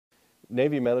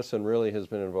Navy medicine really has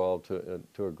been involved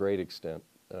to a great extent.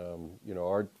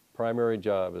 Our primary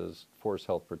job is force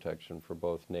health protection for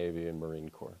both Navy and Marine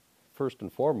Corps. First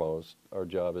and foremost, our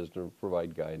job is to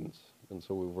provide guidance. And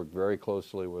so we work very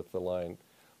closely with the line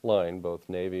both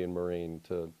Navy and Marine,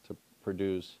 to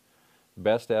produce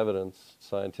best evidence,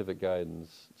 scientific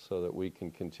guidance, so that we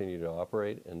can continue to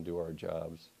operate and do our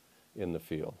jobs in the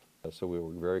field. So we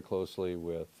work very closely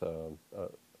with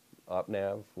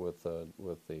OPNAV, with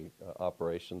the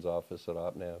operations office at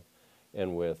OPNAV,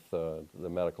 and with the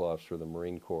medical officer of the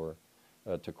Marine Corps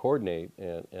to coordinate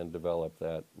and develop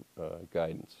that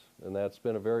guidance. And that's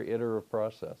been a very iterative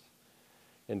process.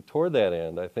 And toward that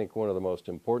end, I think one of the most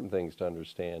important things to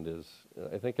understand is,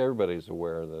 I think everybody's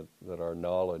aware that our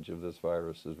knowledge of this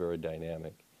virus is very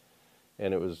dynamic.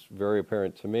 And it was very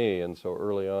apparent to me, and so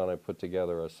early on I put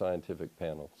together a scientific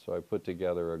panel. So I put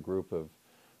together a group of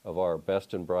our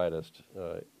best and brightest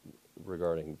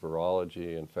regarding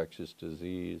virology, infectious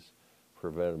disease,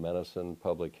 preventive medicine,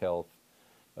 public health,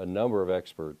 a number of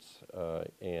experts,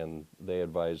 and they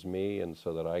advised me, and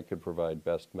so that I could provide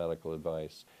best medical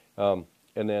advice.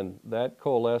 And then that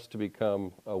coalesced to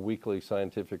become a weekly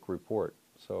scientific report.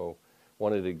 So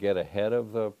wanted to get ahead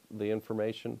of the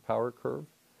information power curve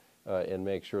and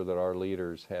make sure that our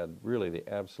leaders had really the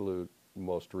absolute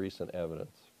most recent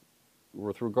evidence.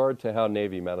 With regard to how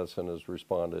Navy medicine has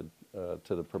responded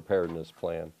to the preparedness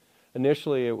plan,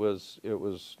 initially it was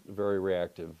very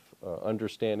reactive,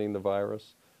 understanding the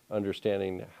virus,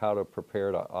 understanding how to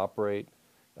prepare to operate,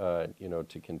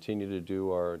 to continue to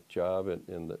do our job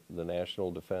in the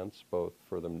national defense, both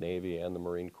for the Navy and the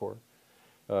Marine Corps.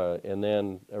 And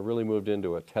then really moved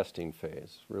into a testing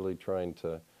phase, really trying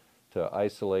to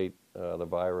isolate the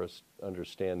virus,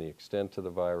 understand the extent of the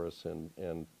virus,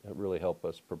 and really help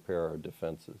us prepare our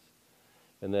defenses.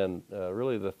 And then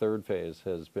really the third phase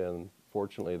has been,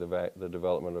 fortunately, the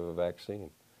development of a vaccine.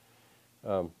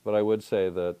 But I would say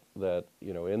that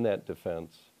in that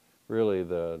defense, really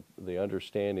the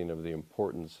understanding of the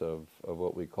importance of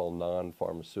what we call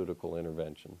non-pharmaceutical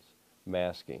interventions,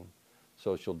 masking,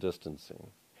 social distancing,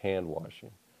 hand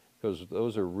washing, because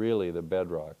those are really the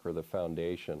bedrock or the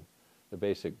foundation, the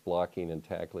basic blocking and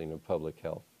tackling of public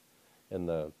health. And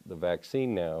the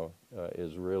vaccine now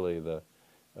is really the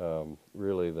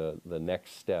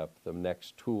next step, the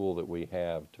next tool that we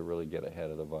have to really get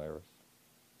ahead of the virus.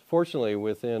 Fortunately,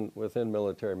 within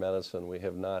military medicine, we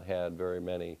have not had very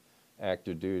many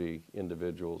active duty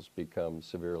individuals become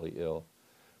severely ill.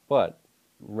 But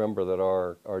remember that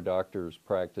our doctors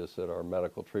practice at our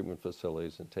medical treatment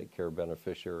facilities and take care of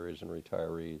beneficiaries and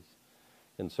retirees.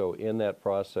 And so in that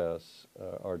process,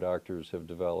 our doctors have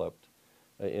developed,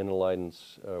 in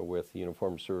alliance with the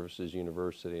Uniformed Services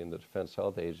University and the Defense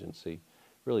Health Agency,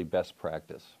 really best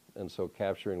practice. And so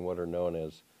capturing what are known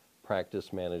as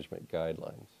practice management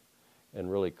guidelines and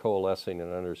really coalescing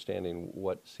and understanding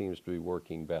what seems to be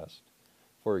working best.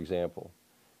 For example,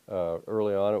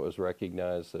 early on it was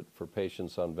recognized that for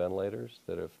patients on ventilators,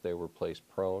 that if they were placed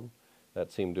prone,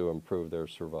 that seemed to improve their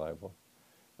survival.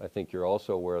 I think you're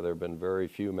also aware there have been very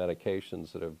few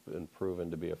medications that have been proven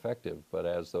to be effective, but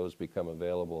as those become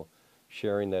available,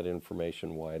 sharing that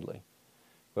information widely.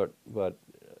 But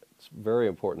it's very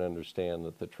important to understand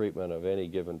that the treatment of any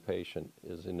given patient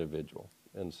is individual.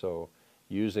 And so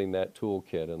using that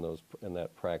toolkit and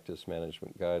that practice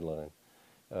management guideline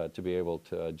to be able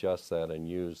to adjust that and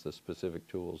use the specific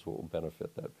tools will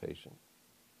benefit that patient.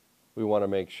 We want to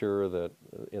make sure that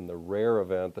in the rare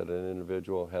event that an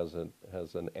individual has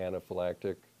an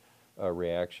anaphylactic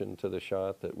reaction to the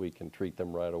shot, that we can treat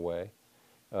them right away.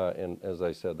 And as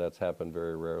I said, that's happened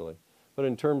very rarely. But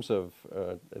in terms of,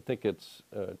 I think it's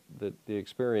that the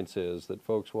experience is that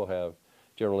folks will have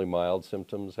generally mild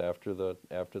symptoms after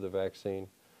the vaccine.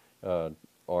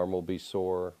 Arm will be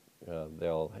sore.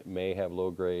 May have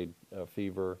low-grade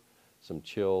fever, some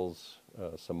chills,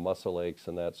 some muscle aches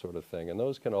and that sort of thing. And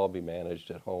those can all be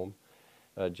managed at home,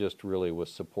 just really with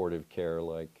supportive care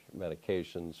like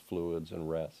medications, fluids, and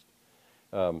rest.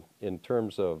 In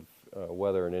terms of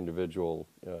whether an individual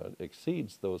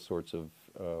exceeds those sorts of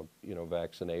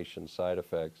vaccination side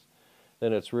effects,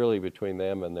 then it's really between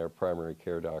them and their primary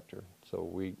care doctor. So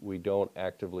we don't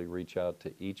actively reach out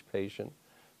to each patient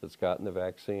that's gotten the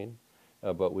vaccine,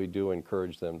 but we do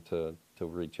encourage them to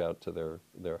reach out to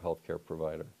their healthcare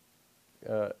provider.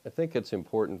 I think it's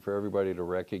important for everybody to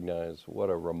recognize what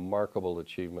a remarkable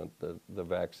achievement the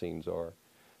vaccines are.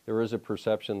 There is a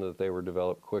perception that they were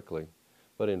developed quickly,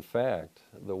 but in fact,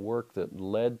 the work that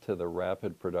led to the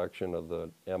rapid production of the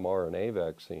mRNA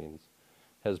vaccines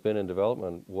has been in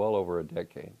development well over a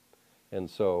decade. And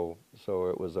so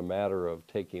it was a matter of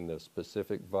taking the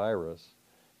specific virus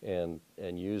and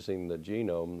using the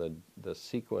genome, the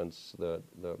sequence, the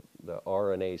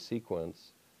RNA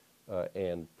sequence,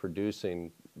 and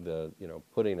producing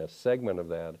putting a segment of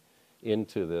that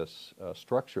into this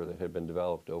structure that had been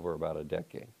developed over about a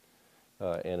decade.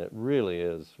 And it really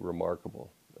is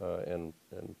remarkable. And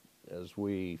as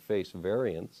we face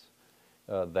variants,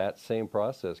 that same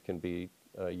process can be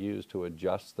used to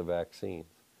adjust the vaccines.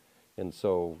 And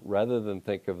so rather than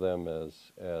think of them as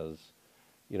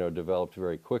developed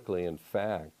very quickly, in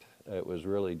fact, it was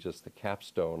really just the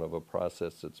capstone of a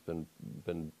process that's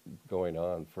been going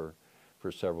on for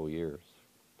several years.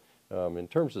 In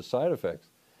terms of side effects,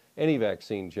 any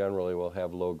vaccine generally will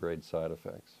have low-grade side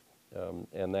effects.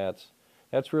 And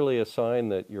that's really a sign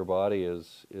that your body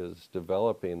is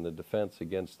developing the defense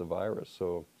against the virus.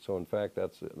 So in fact,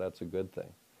 that's a good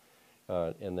thing.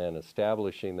 And then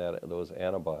establishing those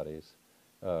antibodies,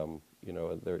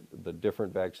 the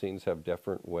different vaccines have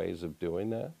different ways of doing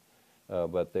that,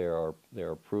 but they are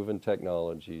proven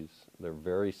technologies. They're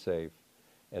very safe,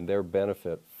 and their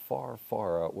benefit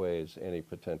far outweighs any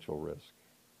potential risk.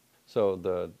 So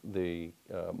the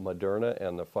Moderna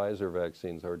and the Pfizer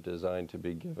vaccines are designed to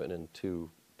be given in two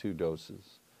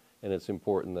doses, and it's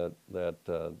important that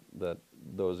the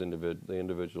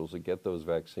individuals that get those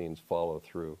vaccines follow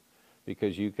through,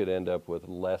 because you could end up with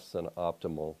less than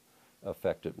optimal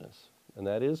effectiveness, and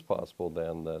that is possible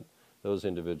then that those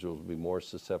individuals will be more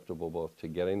susceptible both to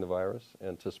getting the virus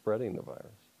and to spreading the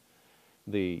virus.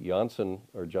 The Johnson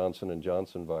 &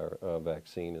 Johnson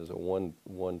vaccine is a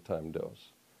one-time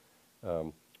dose.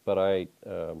 But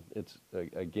it's,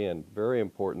 again, very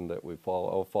important that we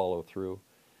follow through.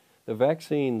 The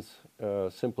vaccines,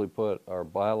 simply put, are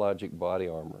biologic body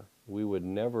armor. We would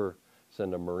never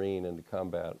send a Marine into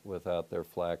combat without their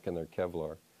flak and their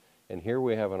Kevlar. And here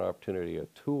we have an opportunity, a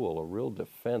tool, a real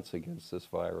defense against this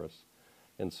virus.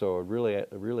 And so I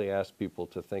really ask people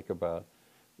to think about,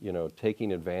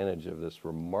 taking advantage of this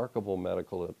remarkable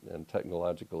medical and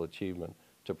technological achievement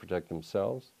to protect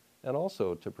themselves and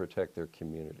also to protect their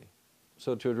community.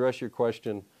 So to address your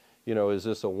question, is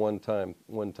this a one-time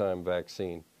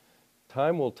vaccine?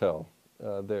 Time will tell.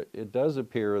 It does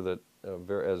appear that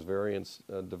as variants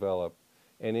develop,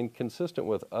 and inconsistent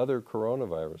with other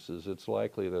coronaviruses, it's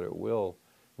likely that it will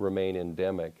remain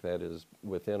endemic, that is,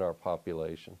 within our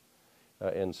population.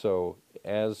 And so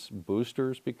as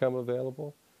boosters become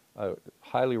available, I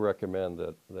highly recommend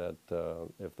that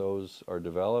if those are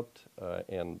developed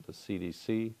and the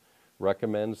CDC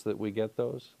recommends that we get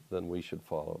those, then we should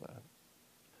follow that.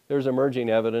 There's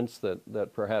emerging evidence that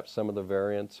perhaps some of the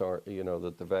variants are,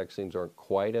 that the vaccines aren't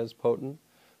quite as potent,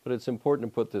 but it's important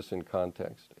to put this in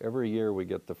context. Every year we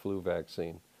get the flu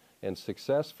vaccine, and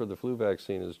success for the flu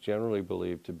vaccine is generally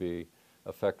believed to be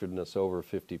effectiveness over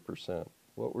 50%.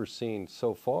 What we're seeing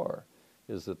so far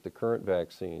is that the current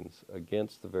vaccines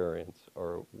against the variants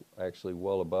are actually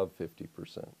well above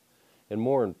 50%. And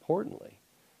more importantly,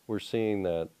 we're seeing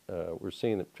that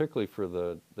particularly for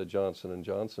the Johnson &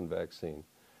 Johnson vaccine,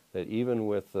 that even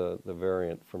with the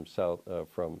variant from South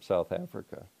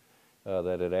Africa,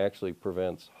 that it actually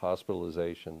prevents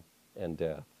hospitalization and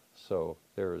death. So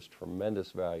there is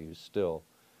tremendous value still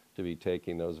to be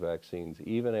taking those vaccines,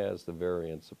 even as the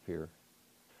variants appear.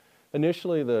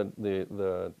 Initially,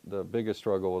 the biggest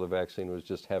struggle with the vaccine was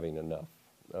just having enough.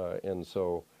 And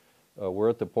so we're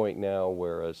at the point now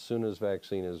where as soon as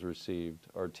vaccine is received,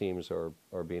 our teams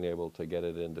are being able to get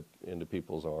it into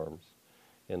people's arms.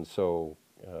 And so,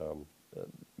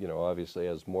 obviously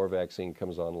as more vaccine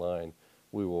comes online,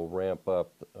 we will ramp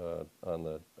up on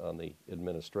the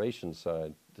administration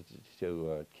side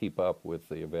to keep up with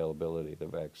the availability of the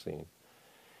vaccine.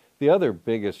 The other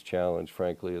biggest challenge,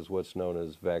 frankly, is what's known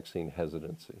as vaccine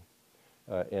hesitancy.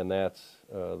 And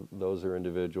those are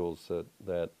individuals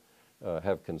that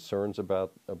have concerns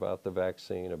about the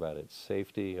vaccine, about its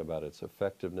safety, about its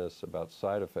effectiveness, about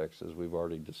side effects, as we've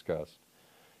already discussed.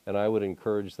 And I would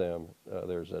encourage them,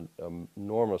 there's an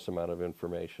enormous amount of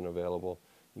information available.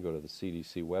 You can go to the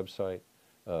CDC website.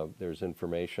 There's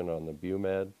information on the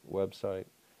BUMED website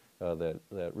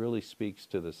that really speaks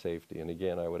to the safety. And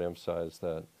again, I would emphasize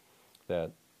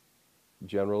that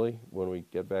generally, when we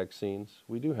get vaccines,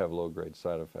 we do have low-grade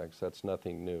side effects. That's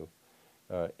nothing new.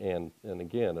 And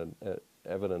again,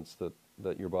 evidence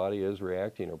that your body is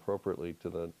reacting appropriately to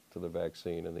the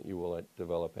vaccine and that you will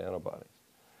develop antibodies.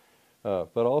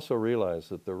 But also realize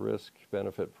that the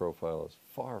risk-benefit profile is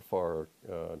far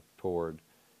toward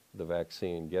the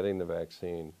vaccine, getting the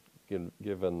vaccine,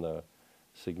 given the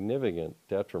significant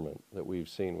detriment that we've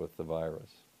seen with the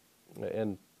virus.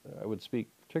 And I would speak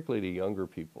particularly to younger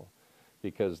people.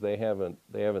 because they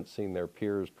haven't seen their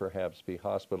peers perhaps be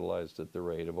hospitalized at the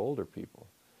rate of older people.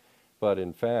 But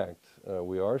in fact,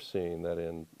 we are seeing that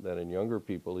in younger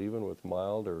people, even with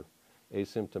mild or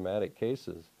asymptomatic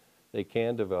cases, they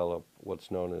can develop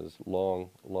what's known as long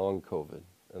COVID,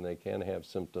 and they can have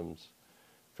symptoms,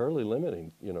 fairly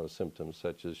limiting, symptoms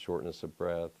such as shortness of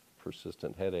breath,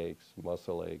 persistent headaches,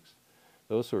 muscle aches,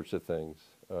 those sorts of things,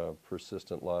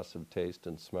 persistent loss of taste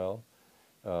and smell.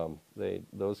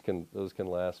 Those can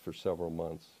last for several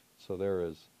months. So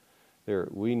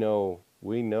we know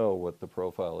what the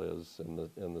profile is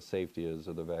and the safety is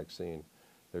of the vaccine.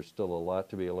 There's still a lot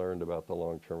to be learned about the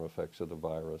long-term effects of the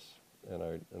virus,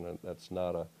 and that's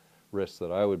not a risk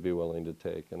that I would be willing to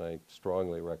take. And I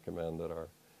strongly recommend that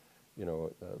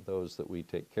those that we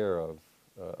take care of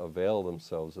avail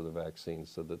themselves of the vaccine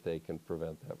so that they can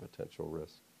prevent that potential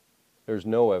risk. There's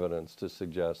no evidence to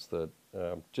suggest that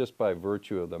just by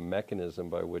virtue of the mechanism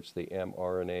by which the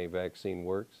mRNA vaccine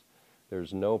works,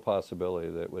 there's no possibility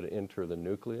that it would enter the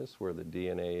nucleus where the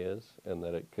DNA is, and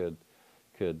that it could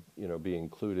be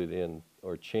included in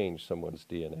or change someone's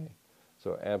DNA.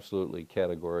 So absolutely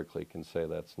categorically can say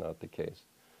that's not the case.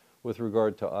 With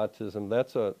regard to autism,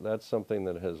 that's something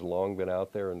that has long been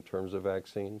out there in terms of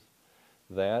vaccines.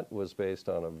 That was based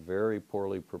on a very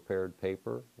poorly prepared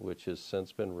paper, which has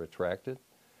since been retracted.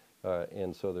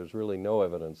 And so there's really no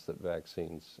evidence that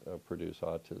vaccines produce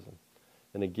autism.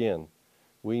 And again,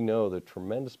 we know the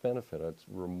tremendous benefit. It's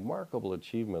a remarkable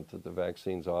achievement that the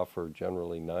vaccines offer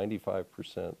generally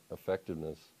 95%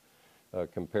 effectiveness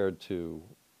compared to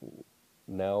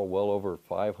now well over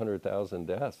 500,000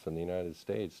 deaths in the United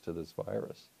States to this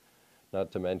virus,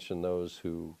 not to mention those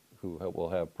who will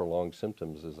have prolonged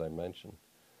symptoms, as I mentioned.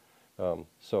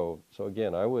 So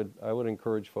again, I would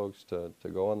encourage folks to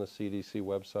go on the CDC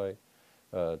website,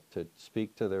 to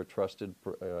speak to their trusted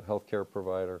healthcare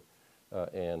provider,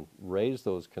 and raise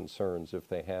those concerns if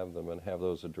they have them and have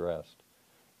those addressed,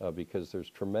 because there's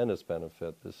tremendous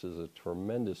benefit. This is a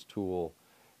tremendous tool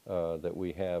that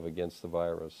we have against the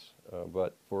virus,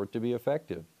 but for it to be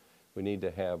effective, we need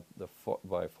to have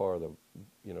by far the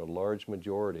large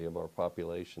majority of our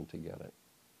population to get it.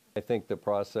 I think the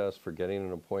process for getting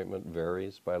an appointment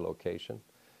varies by location,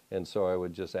 and so I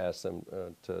would just ask them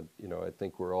I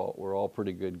think we're all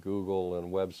pretty good Google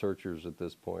and web searchers at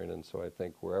this point, and so I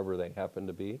think wherever they happen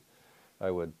to be,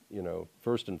 I would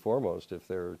first and foremost, if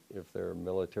they're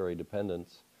military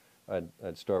dependents,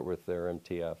 I'd start with their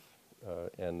MTF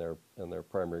and their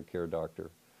primary care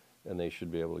doctor, and they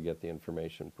should be able to get the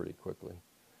information pretty quickly.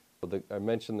 I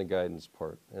mentioned the guidance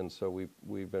part, and so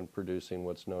we've been producing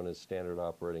what's known as standard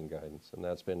operating guidance, and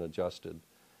that's been adjusted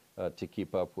to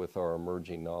keep up with our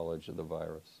emerging knowledge of the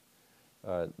virus.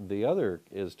 The other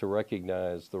is to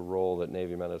recognize the role that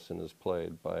Navy medicine has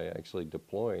played by actually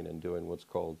deploying and doing what's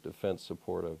called defense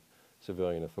support of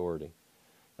civilian authority.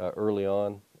 Early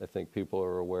on, I think people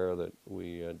are aware that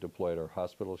we deployed our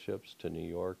hospital ships to New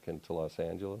York and to Los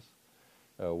Angeles.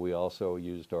 We also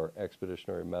used our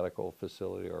expeditionary medical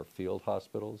facility, our field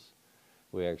hospitals.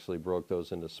 We actually broke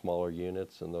those into smaller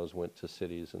units, and those went to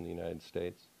cities in the United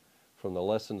States. From the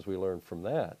lessons we learned from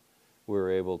that, we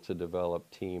were able to develop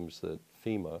teams that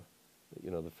FEMA,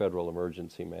 the Federal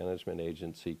Emergency Management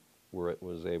Agency,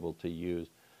 was able to use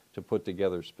to put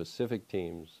together specific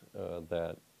teams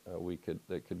that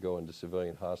could go into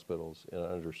civilian hospitals in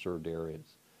underserved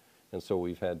areas. And so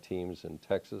we've had teams in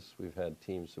Texas, we've had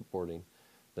teams supporting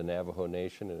the Navajo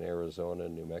Nation in Arizona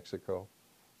and New Mexico.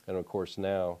 And of course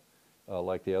now,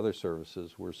 like the other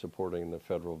services, we're supporting the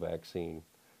federal vaccine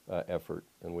effort.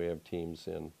 And we have teams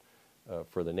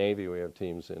for the Navy, we have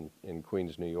teams in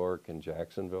Queens, New York and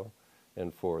Jacksonville.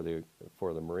 And for the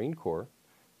Marine Corps,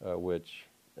 which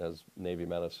as Navy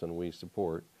medicine we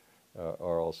support,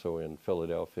 are also in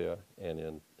Philadelphia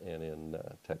and in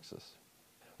Texas.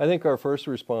 I think our first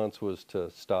response was to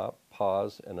stop,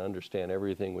 pause, and understand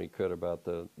everything we could about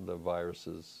the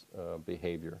virus's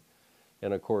behavior.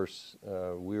 And of course,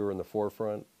 we were in the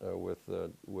forefront with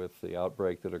the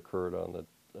outbreak that occurred on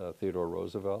the Theodore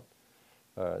Roosevelt.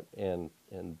 And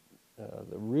the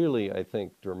really, I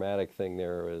think, dramatic thing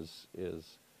there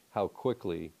is how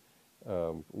quickly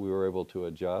we were able to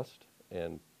adjust.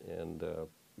 And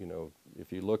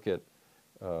if you look at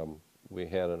we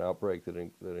had an outbreak that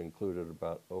included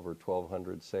about over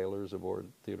 1,200 sailors aboard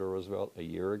Theodore Roosevelt a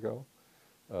year ago.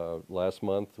 Last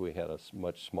month we had a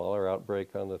much smaller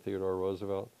outbreak on the Theodore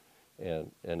Roosevelt,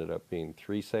 and ended up being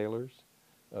 3 sailors.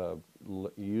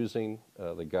 Using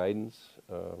the guidance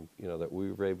that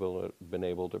we've been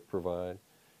able to provide,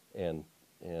 and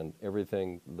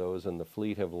everything those in the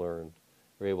fleet have learned,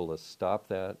 we're able to stop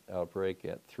that outbreak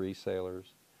at 3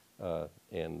 sailors.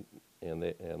 and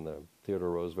the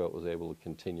Theodore Roosevelt was able to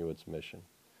continue its mission.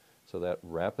 So that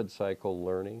rapid cycle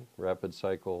learning, rapid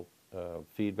cycle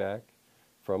feedback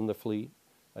from the fleet,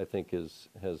 I think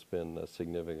has been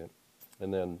significant.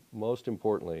 And then most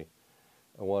importantly,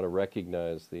 I want to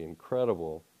recognize the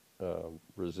incredible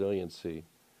resiliency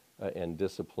and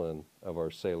discipline of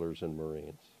our sailors and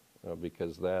Marines,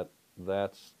 because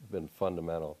that's been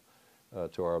fundamental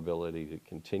to our ability to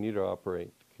continue to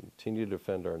operate, continue to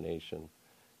defend our nation,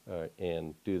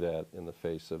 and do that in the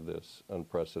face of this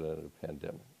unprecedented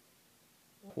pandemic.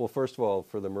 Well, first of all,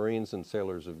 for the Marines and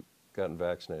sailors who've gotten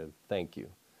vaccinated, thank you.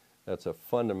 That's a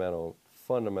fundamental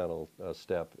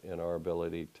step in our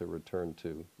ability to return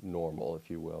to normal,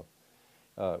 if you will.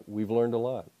 We've learned a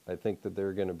lot. I think that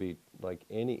they're going to be, like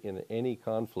in any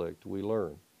conflict, we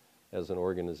learn as an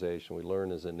organization, we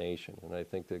learn as a nation, and I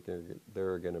think that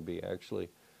there are going to be actually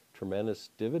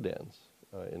tremendous dividends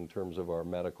in terms of our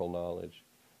medical knowledge,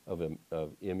 of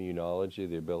immunology,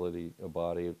 the ability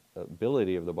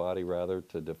of the body rather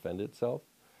to defend itself,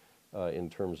 in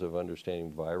terms of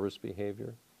understanding virus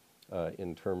behavior,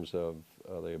 in terms of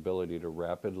the ability to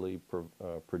rapidly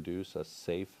produce a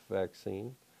safe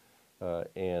vaccine.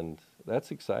 And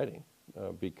that's exciting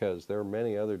because there are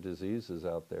many other diseases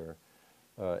out there.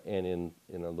 And in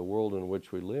the world in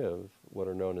which we live, what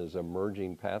are known as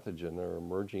emerging pathogen or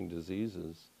emerging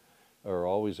diseases are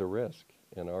always a risk.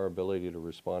 And our ability to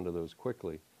respond to those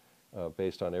quickly,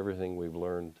 based on everything we've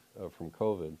learned from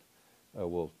COVID,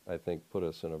 will, I think, put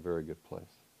us in a very good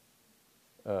place.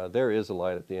 There is a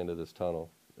light at the end of this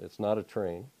tunnel. It's not a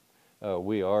train.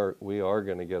 We are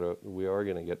going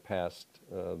to get past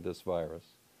this virus,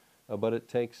 but it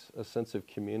takes a sense of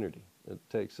community. It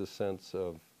takes a sense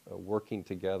of working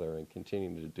together and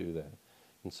continuing to do that.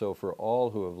 And so, for all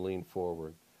who have leaned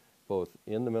forward, both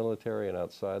in the military and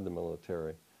outside the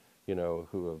military, you know,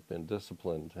 who have been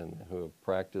disciplined and who have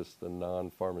practiced the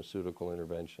non-pharmaceutical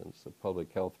interventions, the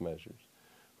public health measures,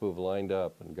 who have lined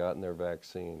up and gotten their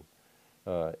vaccine,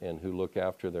 and who look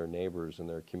after their neighbors and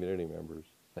their community members,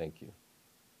 thank you.